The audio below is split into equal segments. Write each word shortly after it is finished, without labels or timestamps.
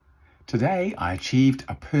Today, I achieved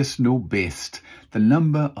a personal best, the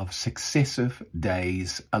number of successive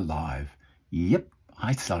days alive. Yep,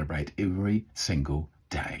 I celebrate every single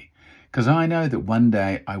day because I know that one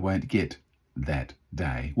day I won't get that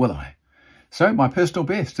day, will I? So my personal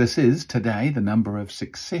best, this is today the number of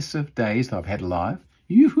successive days that I've had alive.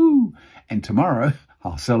 Yoo-hoo! And tomorrow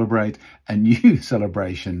I'll celebrate a new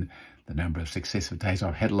celebration, the number of successive days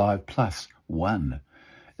I've had alive plus one.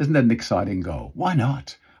 Isn't that an exciting goal? Why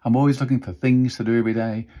not? I'm always looking for things to do every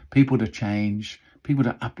day, people to change, people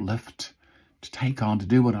to uplift, to take on, to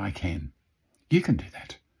do what I can. You can do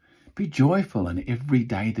that. Be joyful in every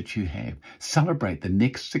day that you have. Celebrate the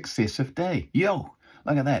next successive day. Yo,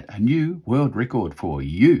 look at that, a new world record for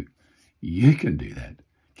you. You can do that.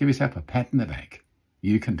 Give yourself a pat in the back.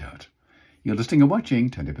 You can do it. You're listening and watching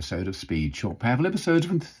to an episode of Speed, short, powerful episodes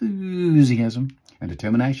of enthusiasm and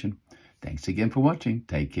determination. Thanks again for watching.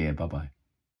 Take care. Bye-bye.